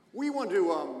We want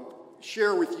to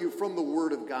share with you from the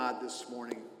Word of God this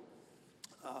morning.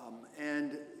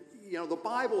 The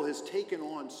Bible has taken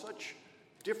on such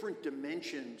different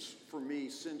dimensions for me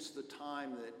since the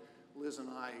time that Liz and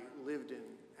I lived in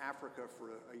Africa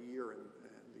for a year, and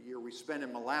the year we spent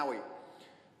in Malawi.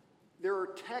 There are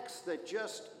texts that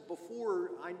just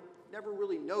before I never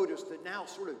really noticed that now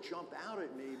sort of jump out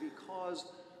at me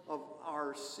because of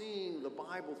our seeing the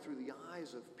Bible through the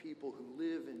eyes of people who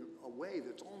live in a way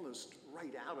that's almost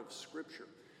right out of Scripture.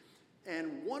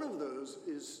 And one of those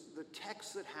is the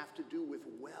texts that have to do with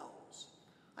wells.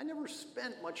 I never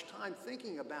spent much time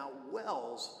thinking about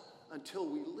wells until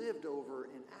we lived over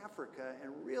in Africa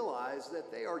and realized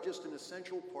that they are just an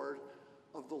essential part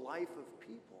of the life of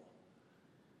people.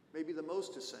 Maybe the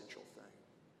most essential thing.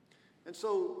 And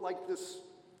so, like this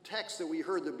text that we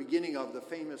heard the beginning of, the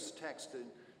famous text in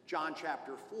John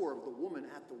chapter 4 of the woman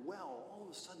at the well, all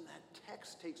of a sudden that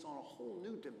text takes on a whole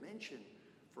new dimension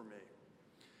for me.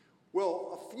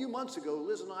 Well, a few months ago,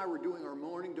 Liz and I were doing our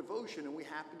morning devotion, and we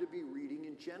happened to be reading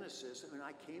in Genesis, and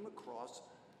I came across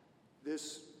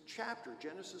this chapter,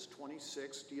 Genesis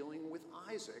 26, dealing with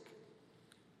Isaac.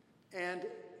 And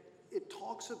it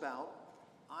talks about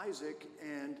Isaac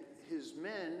and his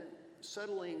men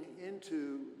settling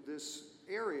into this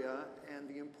area and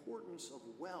the importance of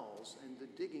wells and the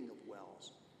digging of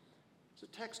wells. It's a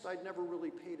text I'd never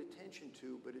really paid attention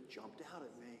to, but it jumped out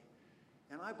at me.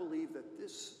 And I believe that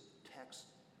this text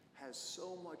has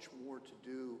so much more to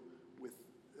do with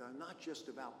not just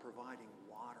about providing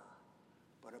water,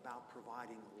 but about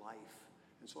providing life.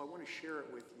 And so I want to share it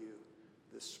with you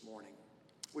this morning.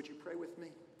 Would you pray with me?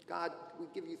 God, we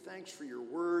give you thanks for your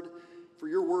word, for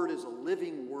your word is a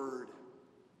living word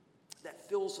that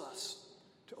fills us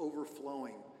to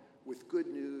overflowing with good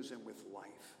news and with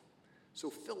life. So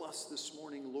fill us this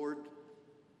morning, Lord.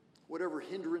 Whatever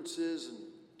hindrances and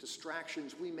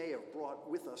distractions we may have brought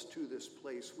with us to this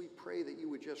place, we pray that you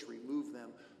would just remove them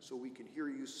so we can hear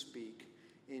you speak.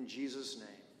 In Jesus' name,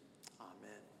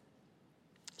 amen.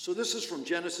 So this is from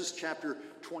Genesis chapter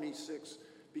 26,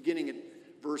 beginning at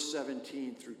verse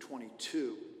 17 through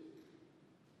 22.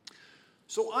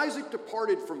 So Isaac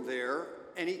departed from there,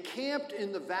 and he camped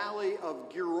in the valley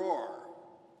of Gerar,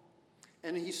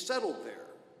 and he settled there.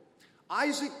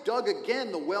 Isaac dug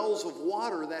again the wells of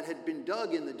water that had been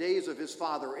dug in the days of his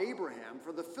father Abraham,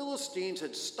 for the Philistines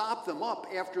had stopped them up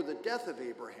after the death of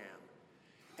Abraham,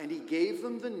 and he gave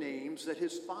them the names that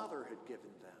his father had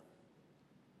given them.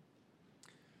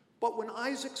 But when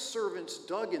Isaac's servants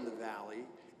dug in the valley,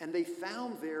 and they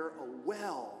found there a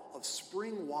well of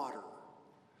spring water,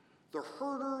 the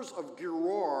herders of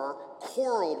Gerar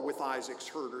quarreled with Isaac's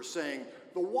herders, saying,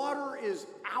 "The water is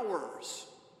ours."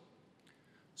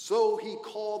 So he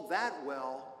called that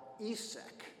well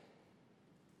Esek,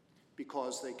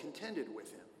 because they contended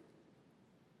with him.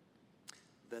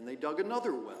 Then they dug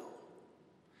another well,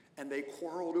 and they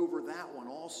quarreled over that one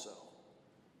also.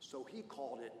 So he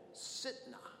called it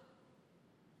Sitnah.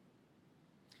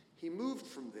 He moved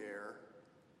from there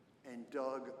and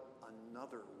dug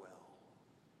another well,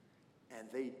 and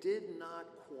they did not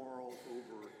quarrel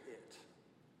over it.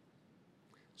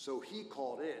 So he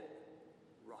called it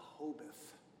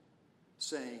Rehoboth,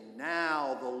 saying,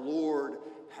 "Now the Lord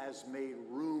has made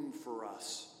room for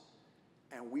us,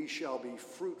 and we shall be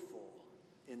fruitful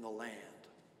in the land."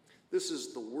 This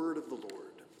is the word of the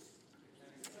Lord.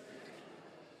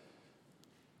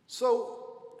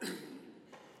 So,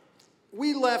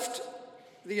 we left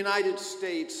the United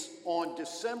States on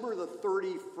December the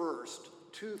 31st,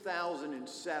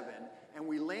 2007, and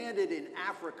we landed in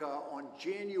Africa on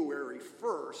January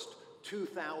 1st,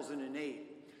 2008.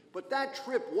 But that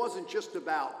trip wasn't just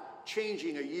about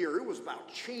changing a year. It was about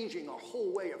changing our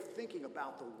whole way of thinking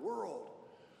about the world.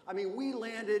 I mean, we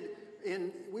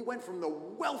went from the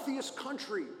wealthiest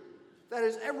country that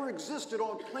has ever existed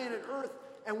on planet Earth,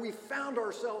 and we found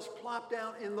ourselves plopped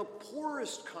down in the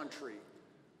poorest country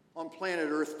on planet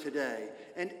Earth today,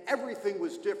 and everything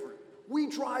was different. We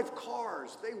drive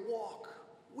cars, they walk.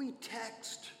 We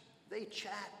text, they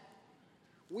chat.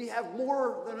 We have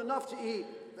more than enough to eat.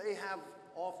 They have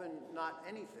often not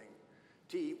anything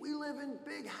to eat. We live in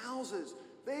big houses.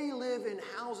 They live in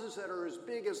houses that are as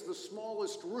big as the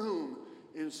smallest room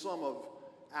in some of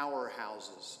our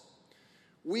houses.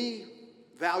 We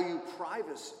value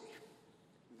privacy.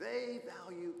 They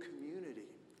value community.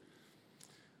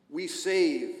 We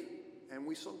save, and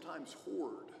we sometimes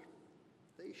hoard.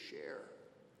 They share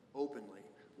openly.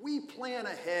 We plan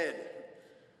ahead.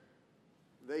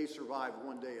 They survive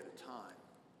one day at a time.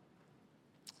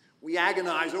 We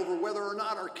agonize over whether or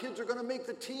not our kids are going to make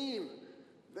the team.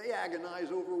 They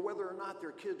agonize over whether or not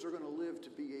their kids are going to live to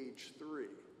be stage 3.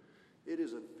 It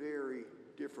is a very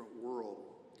different world.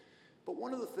 But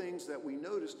one of the things that we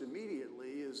noticed immediately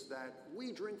is that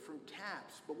we drink from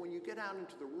taps, but when you get out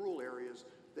into the rural areas,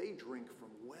 they drink from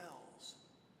wells.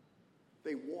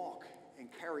 They walk and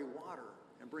carry water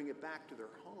and bring it back to their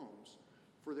homes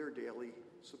for their daily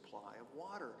supply of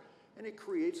water. And it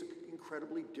creates an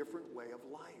incredibly different way of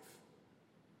life.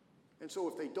 And so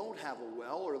if they don't have a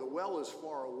well, or the well is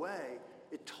far away,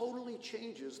 it totally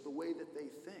changes the way that they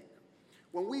think.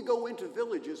 When we go into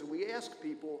villages and we ask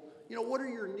people, what are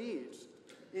your needs?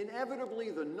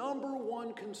 Inevitably, the number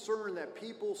one concern that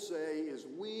people say is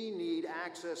we need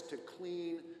access to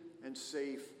clean and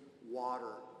safe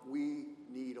water. We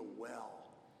need a well.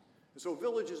 And so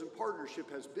Villages in Partnership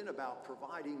has been about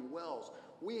providing wells.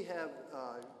 We have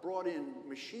brought in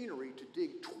machinery to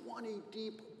dig 20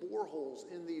 deep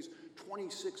boreholes in these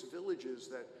 26 villages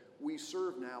that we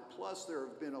serve now. Plus, there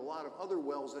have been a lot of other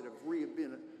wells that have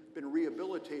been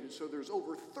rehabilitated. So there's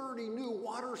over 30 new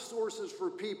water sources for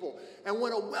people. And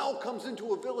when a well comes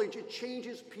into a village, it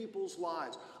changes people's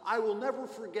lives. I will never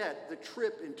forget the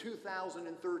trip in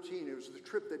 2013. It was the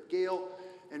trip that Gail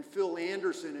and Phil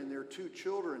Anderson and their 2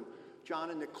 children, John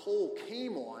and Nicole,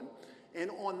 came on.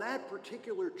 And on that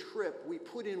particular trip, we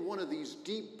put in one of these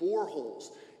deep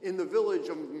boreholes in the village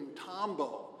of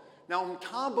Mtambo. Now,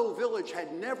 Mtambo village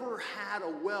had never had a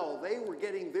well. They were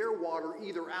getting their water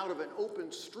either out of an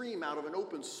open stream, out of an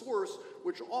open source,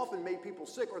 which often made people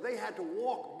sick, or they had to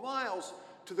walk miles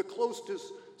to the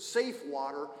closest safe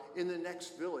water in the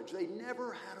next village. They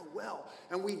never had a well.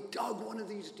 And we dug one of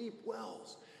these deep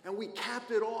wells, and we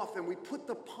capped it off, and we put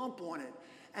the pump on it,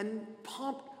 and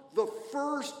pumped the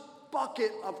first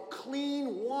bucket of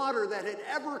clean water that had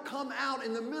ever come out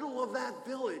in the middle of that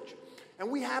village. And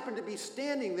we happened to be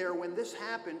standing there when this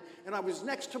happened, and I was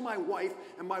next to my wife,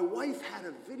 and my wife had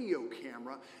a video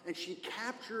camera, and she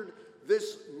captured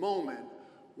this moment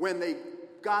when they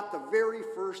got the very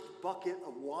first bucket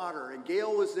of water. And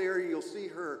Gail was there. You'll see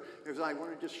her. I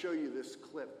want to just show you this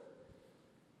clip.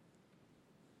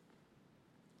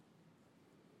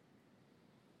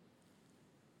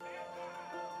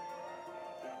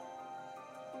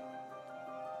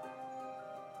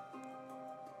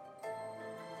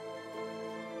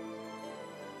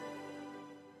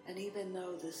 And even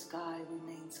though the sky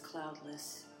remains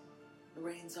cloudless, the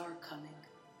rains are coming.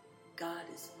 God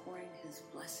is pouring his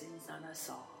blessings on us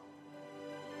all.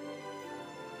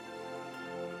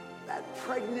 That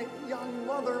pregnant young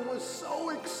mother was so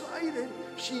excited.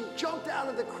 She jumped out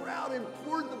of the crowd and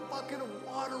poured the bucket of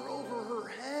water over her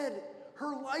head.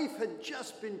 Her life had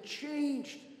just been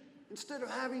changed. Instead of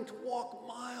having to walk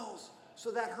miles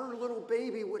so that her little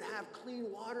baby would have clean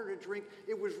water to drink,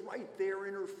 it was right there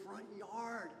in her front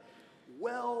yard.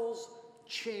 Wells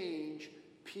change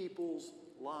people's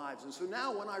lives. And so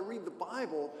now when I read the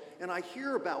Bible and I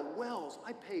hear about wells,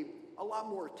 I pay a lot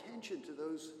more attention to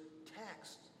those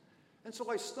texts. And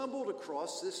so I stumbled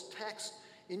across this text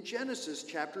in Genesis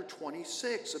chapter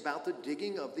 26 about the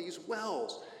digging of these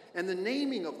wells and the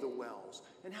naming of the wells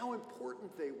and how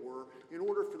important they were in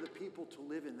order for the people to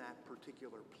live in that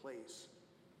particular place.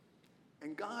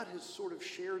 And God has sort of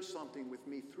shared something with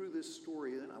me through this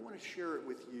story, and I want to share it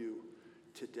with you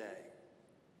today.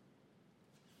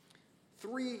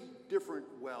 3 different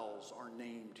wells are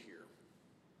named here: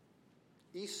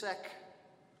 Esek,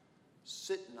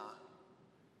 Sitnah,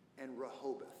 and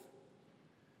Rehoboth.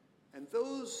 And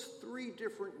those 3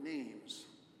 different names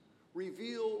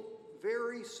reveal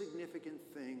very significant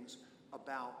things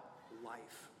about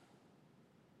life.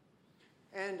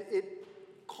 And it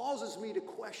causes me to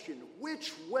question,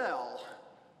 which well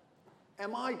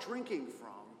am I drinking from?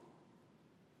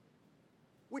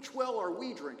 Which well are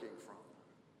we drinking from?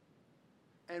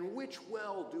 And which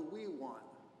well do we want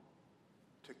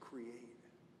to create?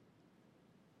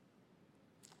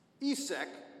 Esek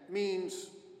means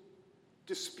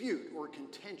dispute or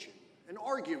contention, an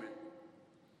argument.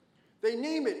 They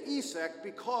name it Esek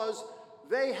because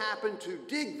they happen to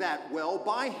dig that well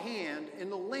by hand in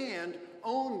the land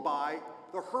owned by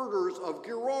the herders of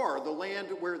Gerar, the land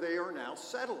where they are now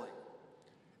settling.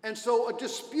 And so a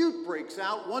dispute breaks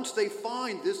out once they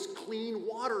find this clean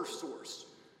water source.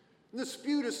 And the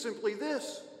dispute is simply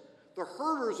this: the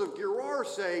herders of Gerar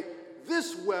say,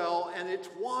 this well and its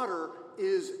water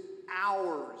is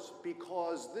ours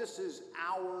because this is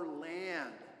our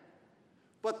land.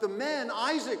 But the men,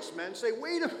 Isaac's men, say,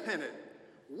 wait a minute,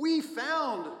 we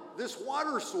found this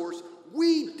water source,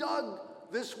 we dug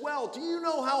this well. Do you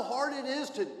know how hard it is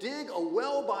to dig a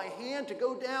well by hand, to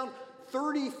go down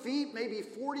 30 feet, maybe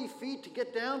 40 feet to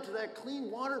get down to that clean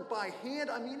water by hand?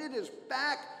 I mean, it is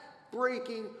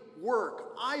back-breaking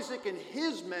work. Isaac and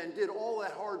his men did all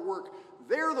that hard work.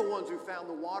 They're the ones who found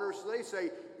the water, so they say,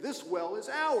 this well is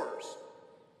ours.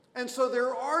 And so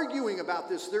they're arguing about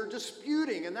this. They're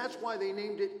disputing, and that's why they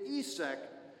named it Esek.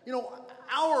 You know,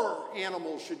 our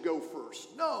animals should go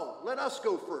first. No, let us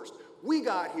go first. We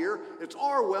got here. It's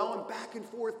our well, and back and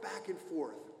forth, back and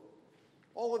forth.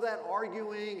 All of that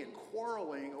arguing and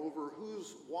quarreling over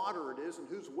whose water it is and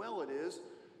whose well it is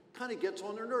kind of gets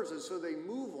on their nerves. And so they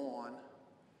move on,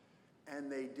 and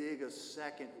they dig a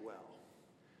second well.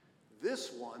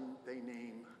 This one they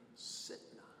name Sitnah.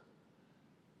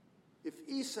 If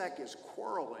Esek is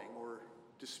quarreling or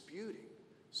disputing,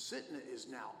 Sitnah is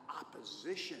now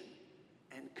opposition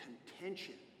and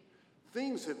contention.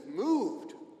 Things have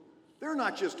moved. They're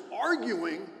not just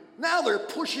arguing. Now they're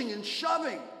pushing and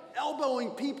shoving,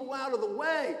 elbowing people out of the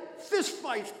way. Fist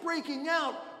fights breaking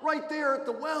out right there at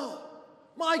the well.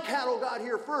 My cattle got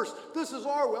here first. This is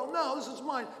our well. No, this is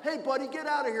mine. Hey, buddy, get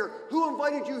out of here. Who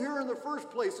invited you here in the first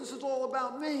place? This is all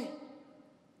about me.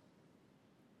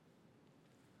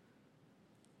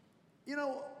 You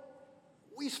know,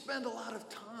 we spend a lot of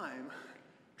time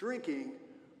drinking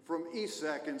from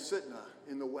Esek and Sitnah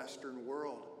in the Western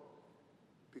world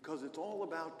because it's all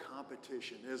about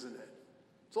competition, isn't it?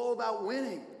 It's all about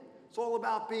winning. It's all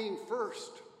about being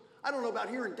first. I don't know about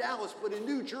here in Dallas, but in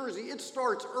New Jersey, it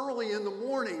starts early in the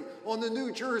morning on the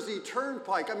New Jersey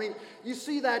Turnpike. I mean, you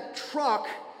see that truck,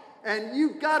 and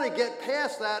you've got to get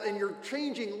past that, and you're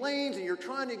changing lanes, and you're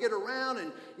trying to get around,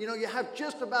 and, you know, you have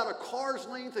just about a car's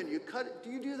length, and you cut it.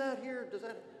 Do you do that here? Does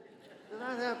that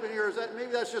happen here?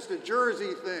 Maybe that's just a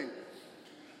Jersey thing.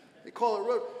 They call it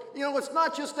road. You know, it's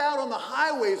not just out on the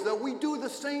highways, though. We do the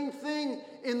same thing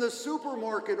in the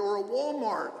supermarket or a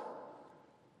Walmart.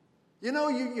 You know,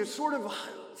 you're sort of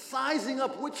sizing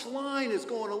up which line is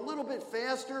going a little bit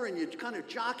faster, and you kind of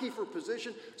jockey for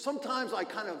position. Sometimes I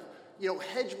kind of,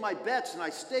 hedge my bets, and I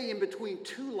stay in between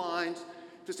two lines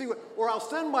to see or I'll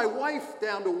send my wife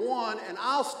down to one, and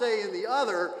I'll stay in the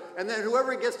other, and then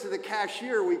whoever gets to the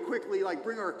cashier, we quickly,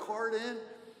 bring our card in.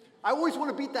 I always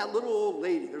want to beat that little old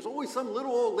lady. There's always some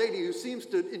little old lady who seems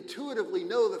to intuitively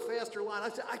know the faster line. I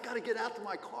say, I got to get out to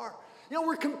my car.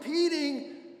 We're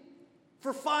competing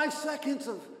for 5 seconds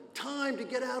of time to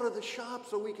get out of the shop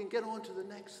so we can get on to the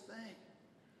next thing.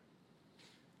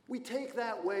 We take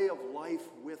that way of life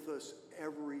with us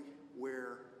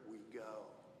everywhere we go.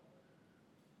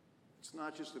 It's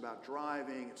not just about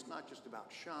driving, it's not just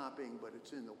about shopping, but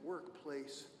it's in the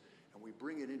workplace, and we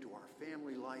bring it into our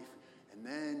family life, and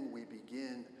then we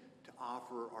begin to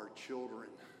offer our children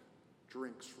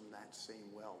drinks from that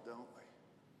same well, don't we?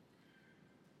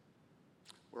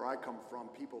 Where I come from,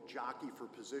 people jockey for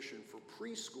position for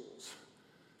preschools.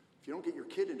 If you don't get your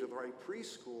kid into the right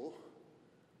preschool,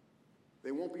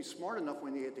 they won't be smart enough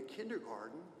when they get to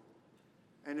kindergarten.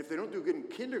 And if they don't do good in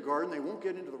kindergarten, they won't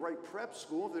get into the right prep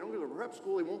school. If they don't get to the prep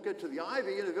school, they won't get to the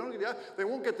Ivy. And if they don't get the Ivy, they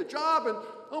won't get the job. And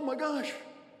oh my gosh.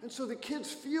 And so the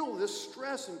kids feel this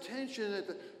stress and tension that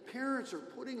the parents are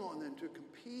putting on them to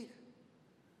compete,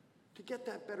 to get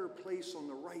that better place on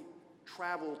the right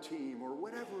travel team or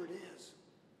whatever it is.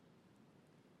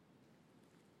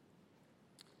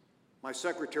 My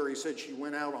secretary said she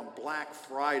went out on Black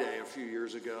Friday a few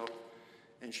years ago,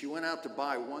 and she went out to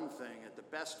buy one thing at the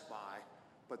Best Buy,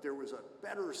 but there was a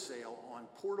better sale on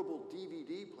portable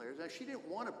DVD players. Now, she didn't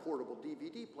want a portable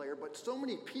DVD player, but so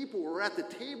many people were at the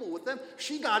table with them.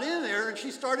 She got in there, and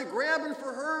she started grabbing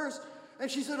for hers,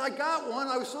 and she said, I got one.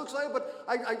 I was so excited, but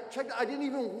I checked. I didn't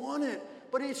even want it.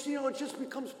 But it's, it just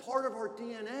becomes part of our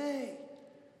DNA,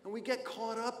 and we get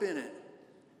caught up in it.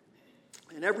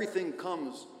 And everything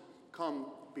becomes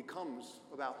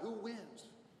about who wins,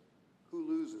 who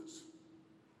loses,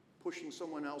 pushing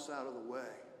someone else out of the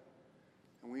way.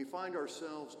 And we find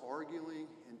ourselves arguing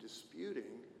and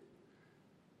disputing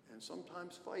and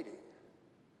sometimes fighting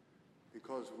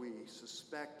because we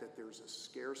suspect that there's a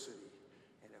scarcity.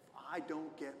 And if I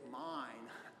don't get mine,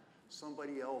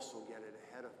 somebody else will get it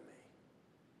ahead of me.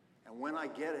 And when I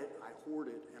get it, I hoard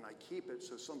it and I keep it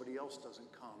so somebody else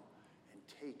doesn't come and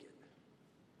take it.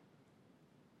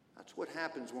 That's what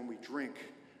happens when we drink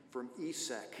from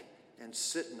Esek and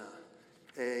Sitnah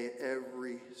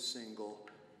every single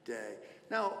day.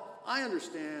 Now, I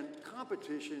understand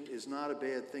competition is not a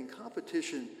bad thing.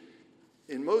 Competition,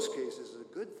 in most cases, is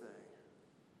a good thing.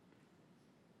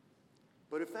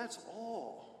 But if that's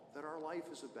all that our life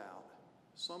is about,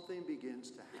 something begins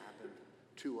to happen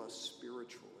to us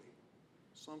spiritually.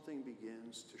 Something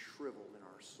begins to shrivel in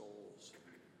our souls.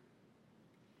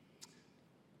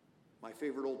 My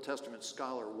favorite Old Testament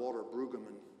scholar, Walter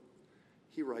Brueggemann,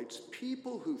 he writes,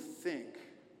 people who think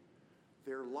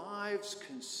Their lives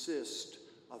consist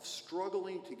of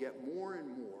struggling to get more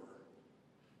and more,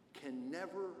 can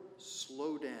never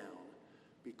slow down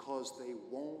because they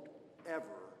won't ever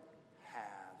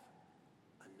have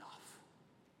enough.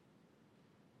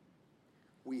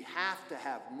 We have to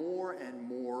have more and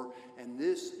more, and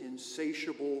this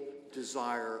insatiable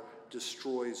desire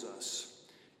destroys us.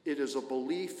 It is a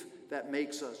belief that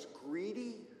makes us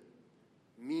greedy,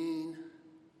 mean,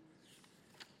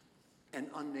 and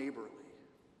unneighborly.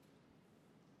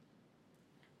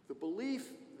 The belief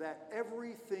that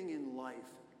everything in life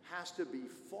has to be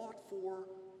fought for,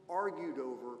 argued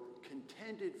over,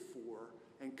 contended for,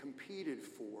 and competed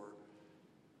for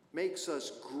makes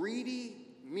us greedy,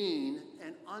 mean,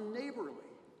 and unneighborly.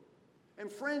 And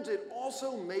friends, it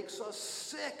also makes us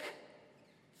sick,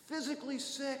 physically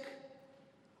sick.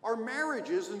 Our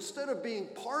marriages, instead of being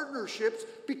partnerships,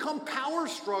 become power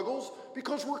struggles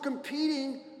because we're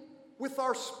competing with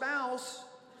our spouse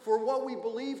for what we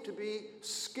believe to be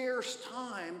scarce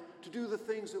time to do the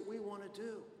things that we want to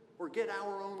do or get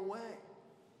our own way.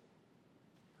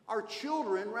 Our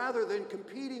children, rather than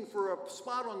competing for a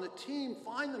spot on the team,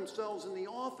 find themselves in the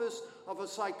office of a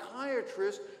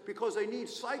psychiatrist because they need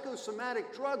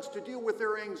psychosomatic drugs to deal with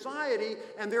their anxiety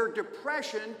and their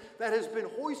depression that has been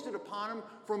hoisted upon them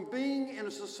from being in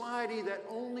a society that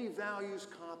only values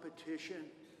competition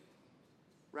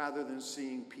rather than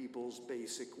seeing people's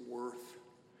basic worth.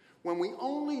 When we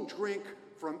only drink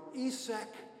from Esek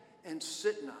and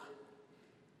Sitna,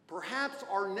 perhaps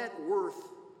our net worth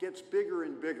gets bigger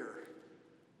and bigger,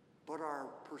 but our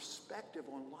perspective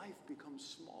on life becomes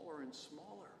smaller and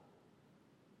smaller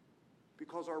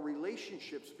because our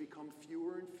relationships become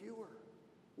fewer and fewer.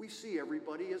 We see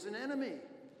everybody as an enemy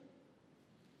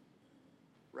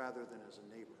rather than as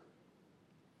a neighbor.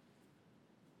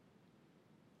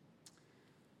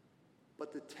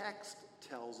 But the text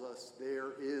tells us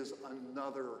there is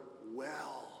another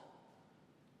well.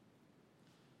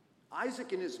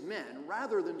 Isaac and his men,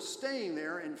 rather than staying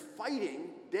there and fighting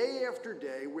day after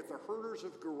day with the herders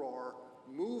of Gerar,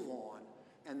 move on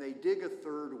and they dig a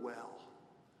third well.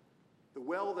 The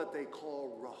well that they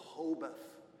call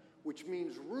Rehoboth, which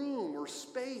means room or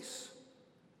space.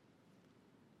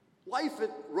 Life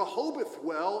at Rehoboth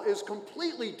well is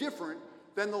completely different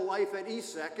than the life at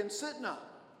Esek and Sitna.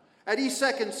 At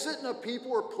Esek and Sitna,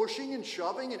 people are pushing and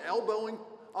shoving and elbowing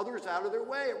others out of their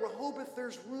way. At Rehoboth,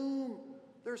 there's room.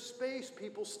 There's space.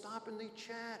 People stop and they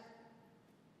chat.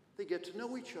 They get to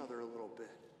know each other a little bit.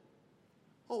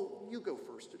 Oh, you go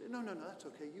first today. No, that's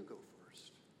okay. You go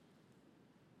first.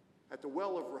 At the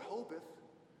well of Rehoboth,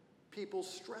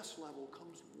 people's stress level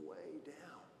comes way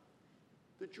down.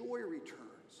 The joy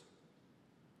returns.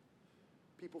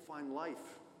 People find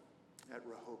life at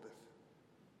Rehoboth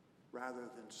rather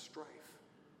than strife.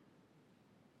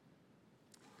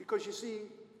 Because you see,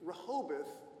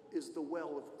 Rehoboth is the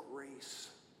well of grace.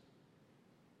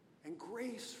 And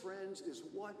grace, friends, is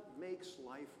what makes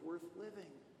life worth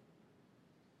living.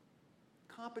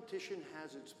 Competition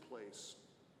has its place,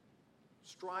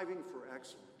 striving for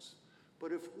excellence.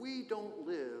 But if we don't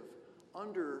live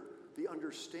under the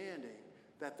understanding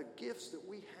that the gifts that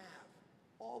we have,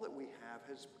 all that we have,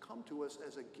 has come to us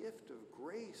as a gift of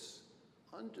grace,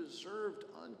 undeserved,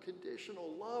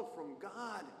 unconditional love from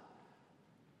God,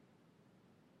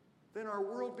 then our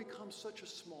world becomes such a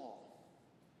small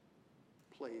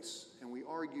place, and we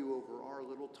argue over our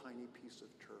little tiny piece of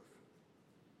turf.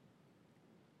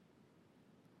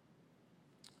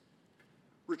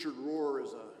 Richard Rohr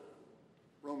is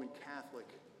a Roman Catholic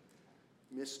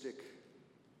mystic,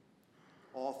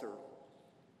 author,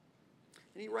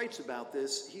 and he writes about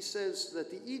this. He says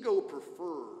that the ego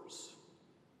prefers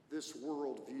this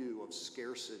worldview of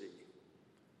scarcity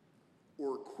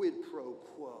or quid pro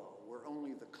quo, where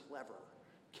only the clever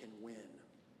can win.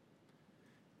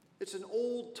 It's an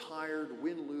old, tired,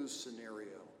 win-lose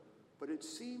scenario, but it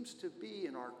seems to be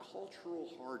in our cultural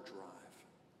hard drive.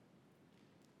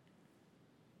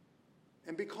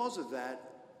 And because of that,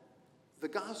 the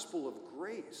gospel of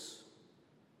grace,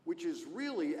 which is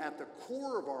really at the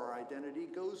core of our identity,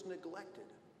 goes neglected.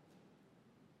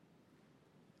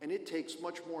 And it takes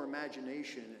much more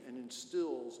imagination and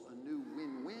instills a new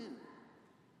win-win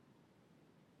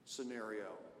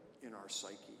scenario in our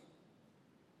psyche.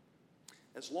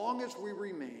 As long as we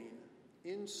remain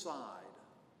inside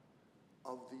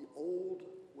of the old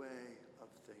way of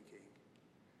thinking,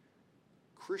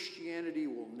 Christianity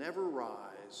will never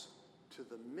rise to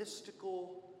the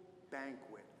mystical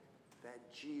banquet that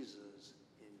Jesus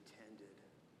intended.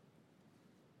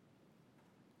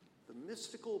 The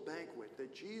mystical banquet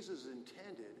that Jesus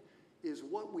intended is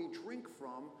what we drink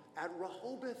from at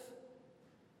Rehoboth.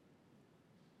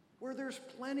 where there's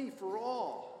plenty for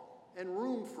all and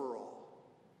room for all.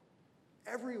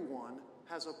 Everyone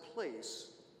has a place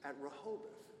at Rehoboth.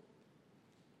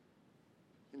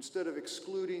 Instead of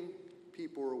excluding,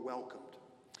 people are welcomed.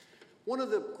 One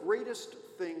of the greatest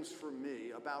things for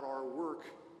me about our work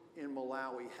in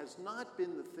Malawi has not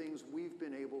been the things we've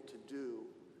been able to do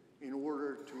in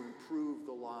order to improve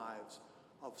the lives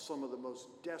of some of the most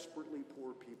desperately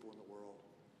poor people in the world.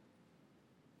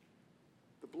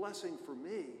 The blessing for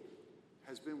me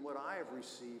has been what I have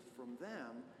received from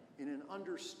them in an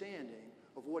understanding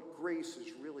of what grace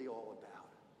is really all about.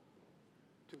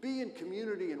 To be in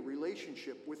community and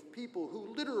relationship with people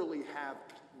who literally have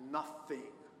nothing.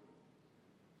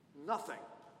 Nothing.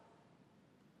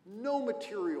 No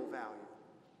material value.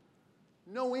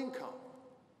 No income.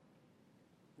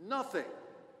 Nothing.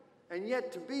 And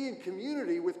yet to be in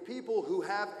community with people who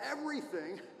have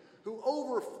everything, who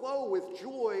overflow with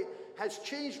joy, has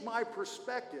changed my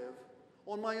perspective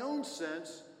on my own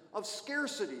sense of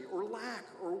scarcity or lack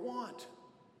or want.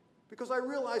 Because I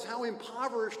realize how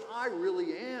impoverished I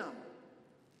really am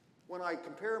when I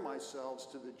compare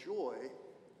myself to the joy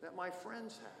that my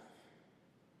friends have.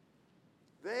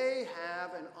 They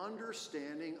have an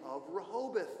understanding of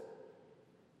Rehoboth.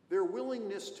 Their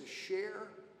willingness to share,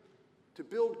 to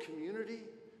build community,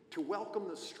 to welcome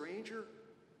the stranger,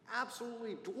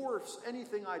 absolutely dwarfs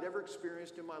anything I'd ever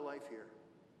experienced in my life here.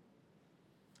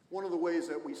 One of the ways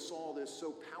that we saw this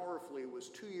so powerfully was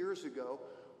 2 years ago.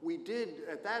 We did,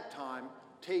 at that time,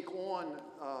 take on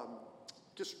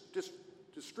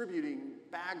distributing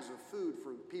bags of food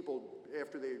for people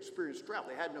after they experienced drought.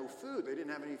 They had no food. They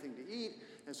didn't have anything to eat.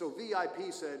 And so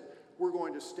VIP said, we're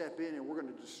going to step in and we're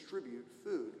going to distribute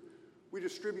food. We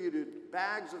distributed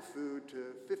bags of food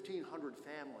to 1,500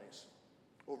 families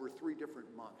over 3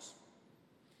 different months.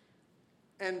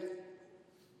 And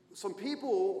some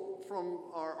people from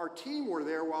our team were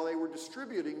there while they were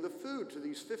distributing the food to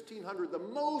these 1,500, the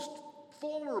most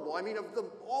vulnerable. I mean, of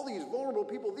all these vulnerable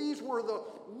people, these were the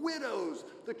widows,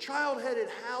 the child-headed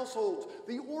households,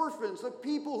 the orphans, the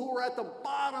people who were at the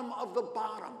bottom of the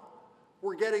bottom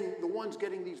were the ones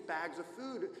getting these bags of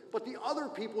food. But the other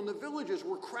people in the villages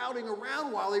were crowding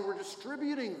around while they were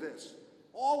distributing this,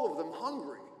 all of them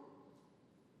hungry.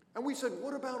 And we said,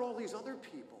 what about all these other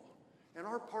people? And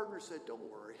our partner said,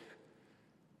 don't worry.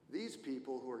 These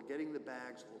people who are getting the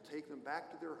bags will take them back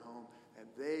to their home and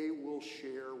they will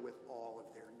share with all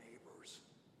of their neighbors.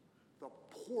 The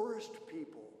poorest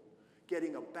people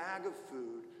getting a bag of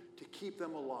food to keep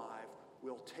them alive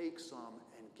will take some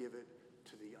and give it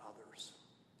to the others.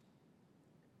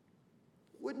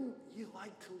 Wouldn't you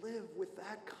like to live with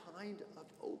that kind of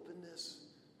openness,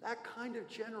 that kind of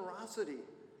generosity?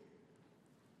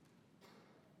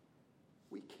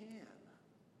 We can.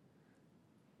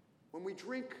 When we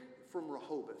drink from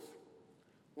Rehoboth,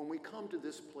 when we come to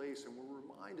this place and we're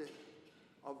reminded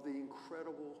of the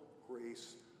incredible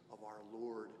grace of our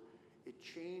Lord, it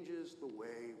changes the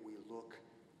way we look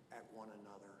at one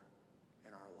another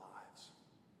in our lives.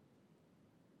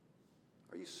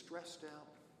 Are you stressed out?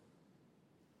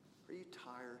 Are you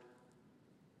tired?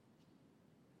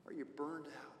 Are you burned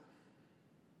out?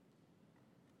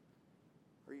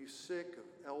 Are you sick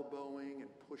of elbowing and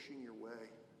pushing your way?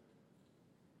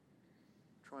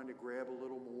 Trying to grab a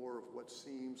little more of what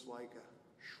seems like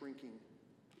a shrinking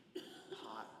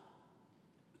pot.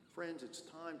 Friends, it's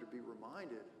time to be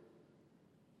reminded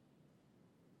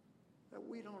that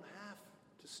we don't have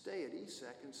to stay at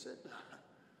ESEC and sit.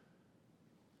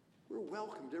 We're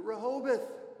welcomed at Rehoboth.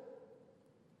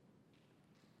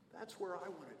 That's where I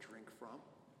want to drink from.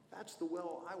 That's the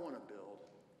well I want to build.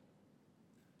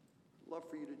 I'd love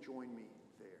for you to join me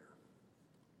there.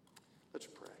 Let's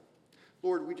pray.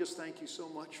 Lord, we just thank you so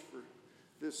much for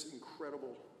this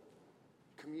incredible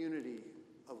community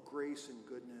of grace and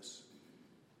goodness.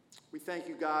 We thank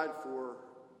you, God, for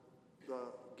the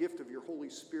gift of your Holy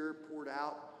Spirit poured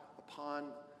out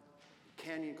upon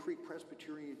Canyon Creek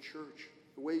Presbyterian Church,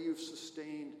 the way you've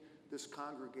sustained this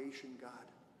congregation, God,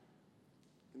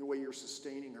 and the way you're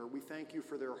sustaining her. We thank you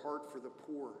for their heart for the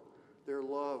poor, their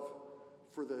love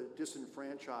for the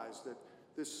disenfranchised, that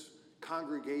this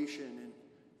congregation in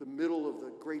the middle of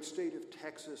the great state of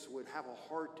Texas would have a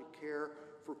heart to care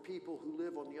for people who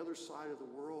live on the other side of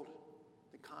the world,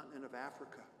 the continent of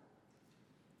Africa.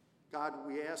 God,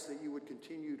 we ask that you would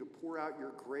continue to pour out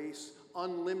your grace,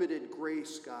 unlimited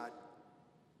grace, God,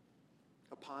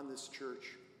 upon this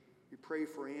church. We pray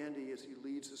for Andy as he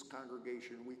leads this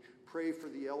congregation. We pray for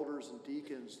the elders and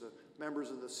deacons, the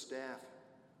members of the staff,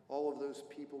 all of those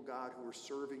people, God, who are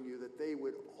serving you, that they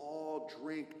would all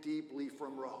drink deeply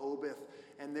from Rehoboth,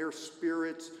 and their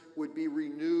spirits would be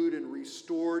renewed and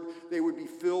restored. They would be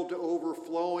filled to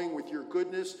overflowing with your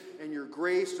goodness and your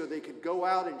grace, so they could go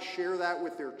out and share that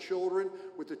with their children,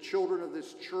 with the children of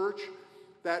this church,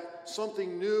 that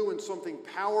something new and something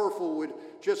powerful would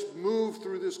just move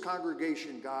through this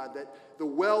congregation, God, that the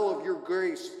well of your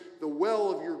grace, the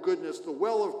well of your goodness, the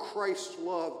well of Christ's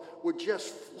love would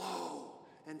just flow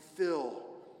and fill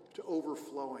to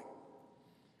overflowing.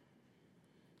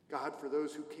 God, for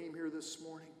those who came here this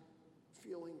morning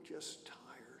feeling just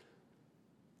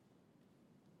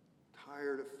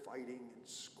tired of fighting and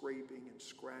scraping and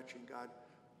scratching, God,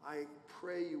 I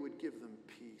pray you would give them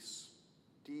peace,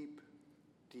 deep,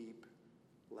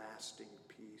 lasting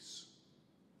peace.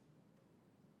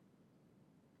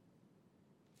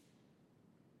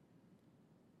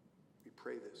 We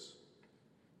pray this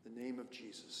in the name of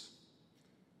Jesus,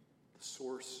 the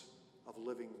source of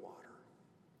living water.